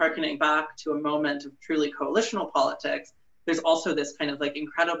kind of harkening back to a moment of truly coalitional politics, there's also this kind of like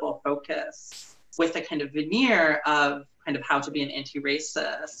incredible focus with a kind of veneer of kind of how to be an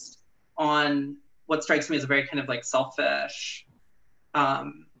anti-racist on what strikes me as a very kind of like selfish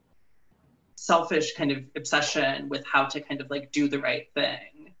kind of obsession with how to kind of like do the right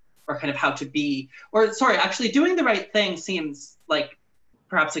thing, or kind of how to be, or sorry, actually doing the right thing seems like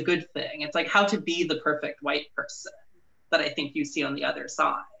perhaps a good thing. It's like how to be the perfect white person that I think you see on the other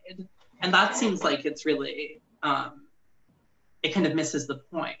side. And that seems like it's really, it kind of misses the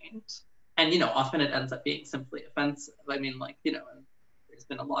point. And, you know, often it ends up being simply offensive. I mean, like, you know,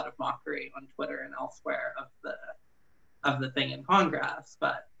 there's been a lot of mockery on Twitter and elsewhere of the thing in Congress,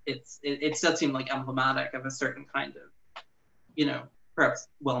 but it does seem like emblematic of a certain kind of, you know, perhaps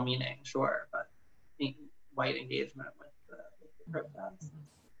well-meaning, sure, but white engagement with the protests.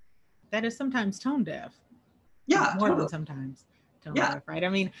 That is sometimes tone deaf. Yeah, more totally. than sometimes tone deaf, right? I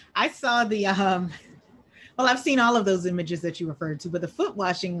mean, I saw the well, I've seen all of those images that you referred to, but the foot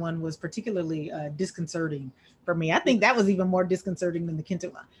washing one was particularly disconcerting for me. I think that was even more disconcerting than the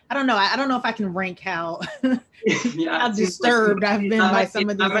Kento. I don't know. I don't know if I can rank how how disturbed I've been by some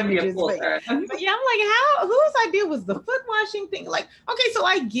of these images. But yeah, I'm like, whose idea was the foot washing thing? Like, okay, so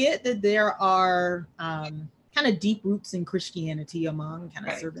I get that there are kind of deep roots in Christianity among kind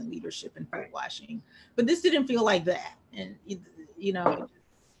of servant leadership and foot washing, but this didn't feel like that. And, you know,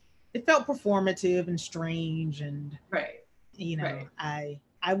 it felt performative and strange, and you know,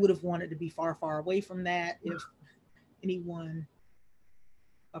 I would have wanted to be far away from that if anyone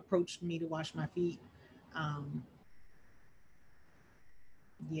approached me to wash my feet.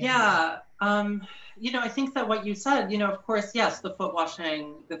 You know, I think that what you said, you know, of course, yes, the foot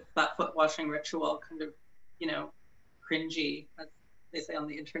washing, that foot washing ritual, kind of, you know, cringy, as they say on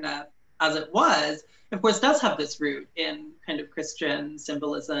the internet, as it was, of course, does have this root in kind of Christian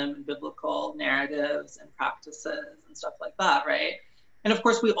symbolism and biblical narratives and practices and stuff like that, right? And of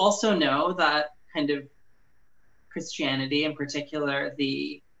course, we also know that kind of Christianity, in particular,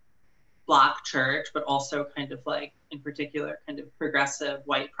 the Black church, but also kind of like, in particular, kind of progressive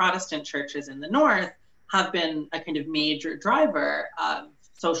white Protestant churches in the North, have been a kind of major driver of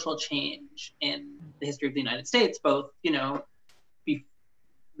social change in the history of the United States, both, you know,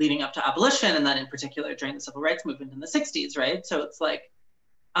 leading up to abolition, and then in particular during the civil rights movement in the 60s, right? So it's like,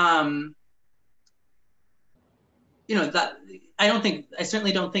 you know, that I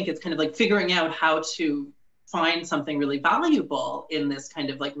certainly don't think it's kind of like figuring out how to find something really valuable in this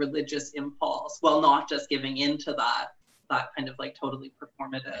kind of like religious impulse, while not just giving into that kind of like totally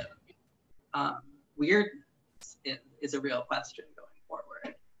performative weirdness is a real question going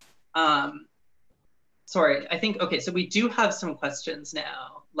forward. Sorry, I think, okay, so we do have some questions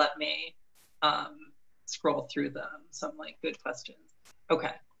now. Let me scroll through them, some like good questions.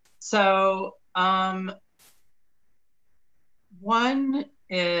 Okay, so one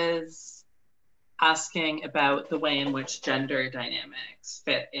is asking about the way in which gender dynamics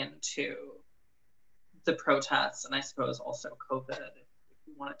fit into the protests, and I suppose also COVID, if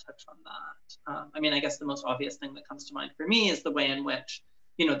you want to touch on that. I mean, I guess the most obvious thing that comes to mind for me is the way in which,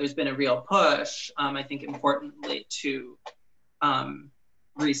 you know, there's been a real push, I think importantly, to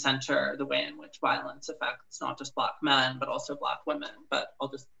recenter the way in which violence affects not just Black men, but also Black women. But I'll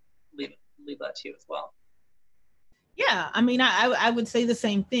just leave that to you as well. Yeah, I mean, I would say the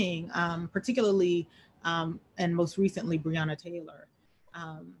same thing, particularly, and most recently, Breonna Taylor.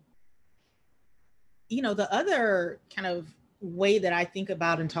 You know, the other kind of way that I think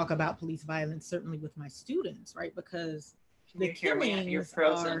about and talk about police violence, certainly with my students, right? Because the killings you're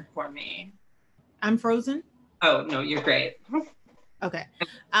frozen for me. I'm frozen? Oh, no, you're great. Okay.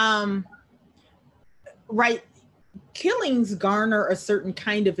 Right. Killings garner a certain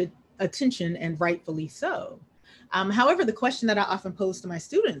kind of attention, and rightfully so. However, the question that I often pose to my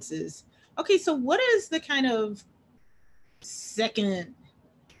students is, okay, so what is the kind of second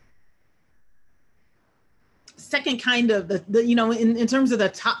kind of the you know, in terms of the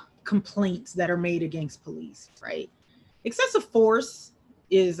top complaints that are made against police, right? Excessive force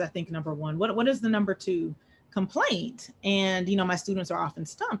is, I think, number one. What is the number two complaint? And, you know, my students are often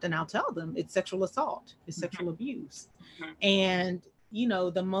stumped, and I'll tell them it's sexual assault, it's sexual abuse. And, you know,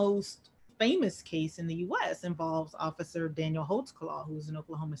 the most famous case in the US involves Officer Daniel Holtzclaw, who's in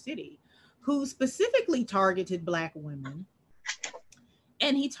Oklahoma City, who specifically targeted Black women.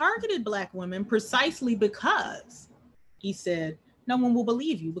 And he targeted Black women precisely because he said, no one will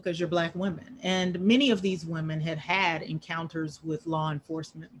believe you because you're Black women. And many of these women had encounters with law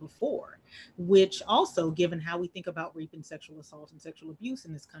enforcement before, which also, given how we think about rape and sexual assault and sexual abuse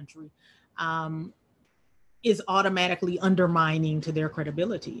in this country, is automatically undermining to their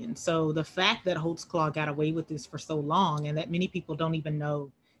credibility. And so the fact that Holtzclaw got away with this for so long, and that many people don't even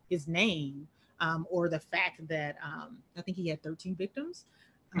know his name, or the fact that I think he had 13 victims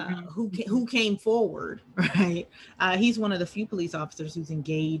who came forward, right? He's one of the few police officers who's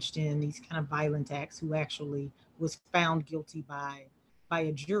engaged in these kind of violent acts who actually was found guilty by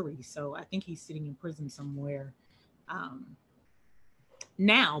a jury. So I think he's sitting in prison somewhere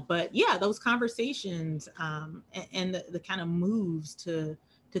now. But yeah, those conversations and the kind of moves to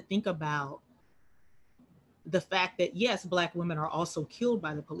think about the fact that, yes, Black women are also killed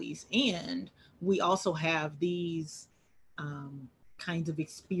by the police, and we also have these kinds of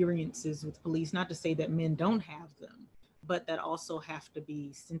experiences with police, not to say that men don't have them, but that also have to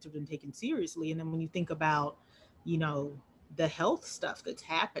be centered and taken seriously. And then when you think about, you know, the health stuff that's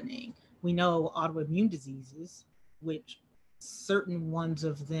happening, we know autoimmune diseases, which certain ones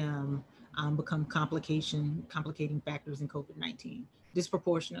of them become complicating factors in COVID-19,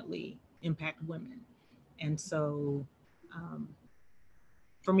 disproportionately impact women. And so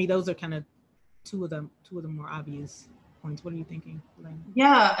for me, those are kind of two of the more obvious points. What are you thinking, Elaine?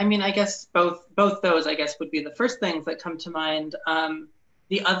 Yeah, I mean, I guess both those, I guess, would be the first things that come to mind.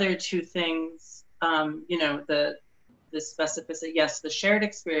 The other two things, you know, the specificity, yes, the shared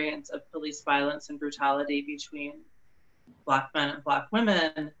experience of police violence and brutality between Black men and Black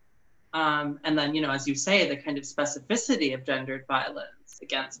women, and then, you know, as you say, the kind of specificity of gendered violence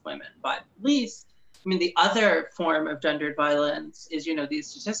against women by police. I mean, the other form of gendered violence is, you know, these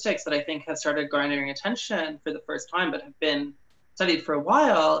statistics that I think have started garnering attention for the first time, but have been studied for a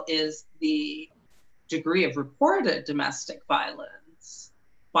while, is the degree of reported domestic violence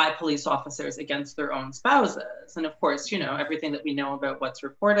by police officers against their own spouses. And of course, you know, everything that we know about what's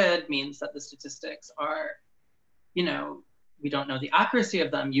reported means that the statistics are, you know, we don't know the accuracy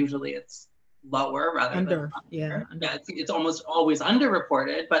of them. Usually it's lower rather than under. Yeah, it's almost always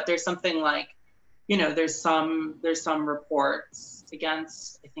underreported, but there's something like, you know, there's some reports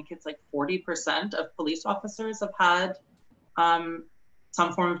against, I think it's like 40% of police officers have had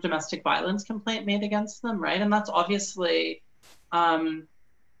some form of domestic violence complaint made against them, right? And that's obviously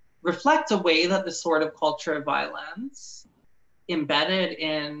reflects a way that the sort of culture of violence embedded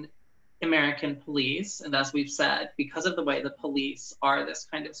in American police, and as we've said, because of the way the police are this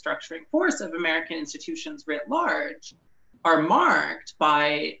kind of structuring force of American institutions writ large, are marked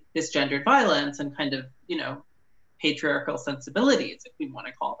by this gendered violence and kind of, you know, patriarchal sensibilities, if we want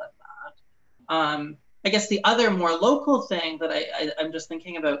to call them that. I guess the other more local thing that I'm just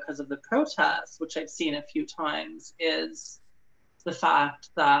thinking about because of the protests, which I've seen a few times, is the fact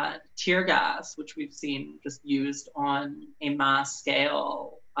that tear gas, which we've seen just used on a mass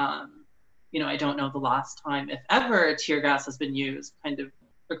scale, you know, I don't know the last time, if ever, tear gas has been used kind of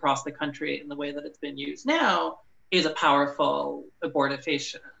across the country in the way that it's been used now, is a powerful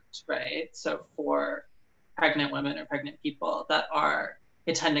abortifacient, right? So for pregnant women or pregnant people that are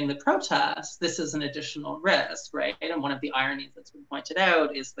attending the protests, this is an additional risk, right? And one of the ironies that's been pointed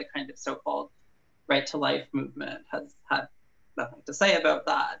out is the kind of so-called right to life movement has had nothing to say about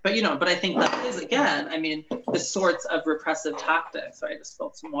that. But, you know, but I think that is, again, I mean, the sorts of repressive tactics, sorry, I just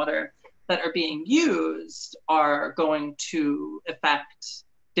spilled some water, that are being used are going to affect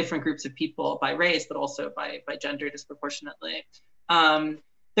different groups of people by race, but also by gender disproportionately.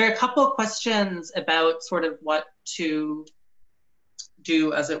 There are a couple of questions about sort of what to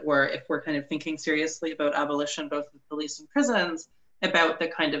do, as it were, if we're kind of thinking seriously about abolition, both with police and prisons, about the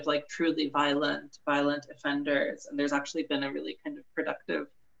kind of like truly violent offenders. And there's actually been a really kind of productive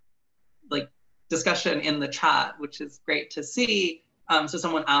like discussion in the chat, which is great to see. So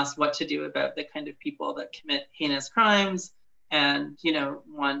someone asked what to do about the kind of people that commit heinous crimes. And, you know,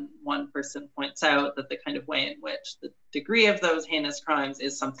 one person points out that the kind of way in which the degree of those heinous crimes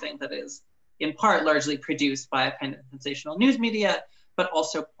is something that is in part largely produced by a kind of sensational news media, but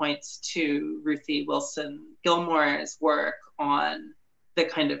also points to Ruthie Wilson Gilmore's work on the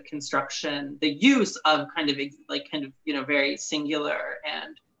kind of construction, the use of kind of, you know, very singular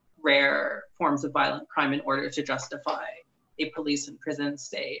and rare forms of violent crime in order to justify a police and prison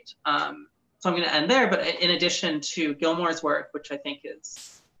state. So I'm going to end there, but in addition to Gilmore's work, which I think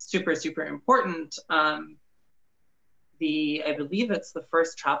is super, super important, I believe it's the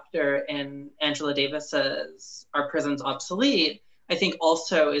first chapter in Angela Davis's Are Prisons Obsolete, I think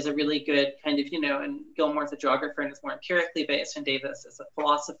also is a really good kind of, you know, and Gilmore's a geographer and is more empirically based, and Davis is a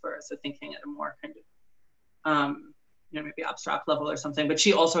philosopher, so thinking at a more kind of, you know, maybe abstract level or something. But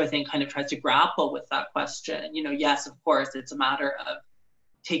she also, I think, kind of tries to grapple with that question. You know, yes, of course, it's a matter of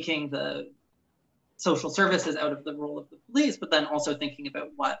taking the social services out of the role of the police, but then also thinking about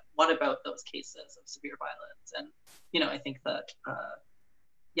what about those cases of severe violence. And, you know, I think that,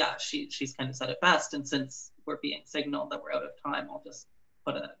 yeah, she's kind of said it best. And since we're being signaled that we're out of time, I'll just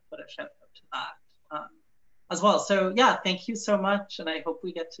put a shout out to that as well. So yeah, thank you so much. And I hope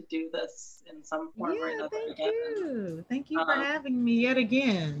we get to do this in some form or another again. Thank you for having me yet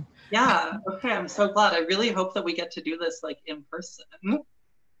again. Yeah, okay, I'm so glad. I really hope that we get to do this like in person.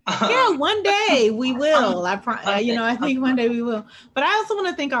 Yeah, one day we will. You know, I think one day we will. But I also want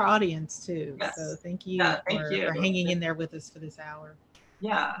to thank our audience too. Yes. So thank you, for hanging in there with us for this hour.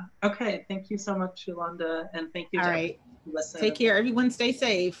 Yeah. Okay. Thank you so much, Yolanda, and thank you. All right. Take care, everyone. Stay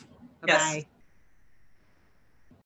safe. Bye-bye. Yes.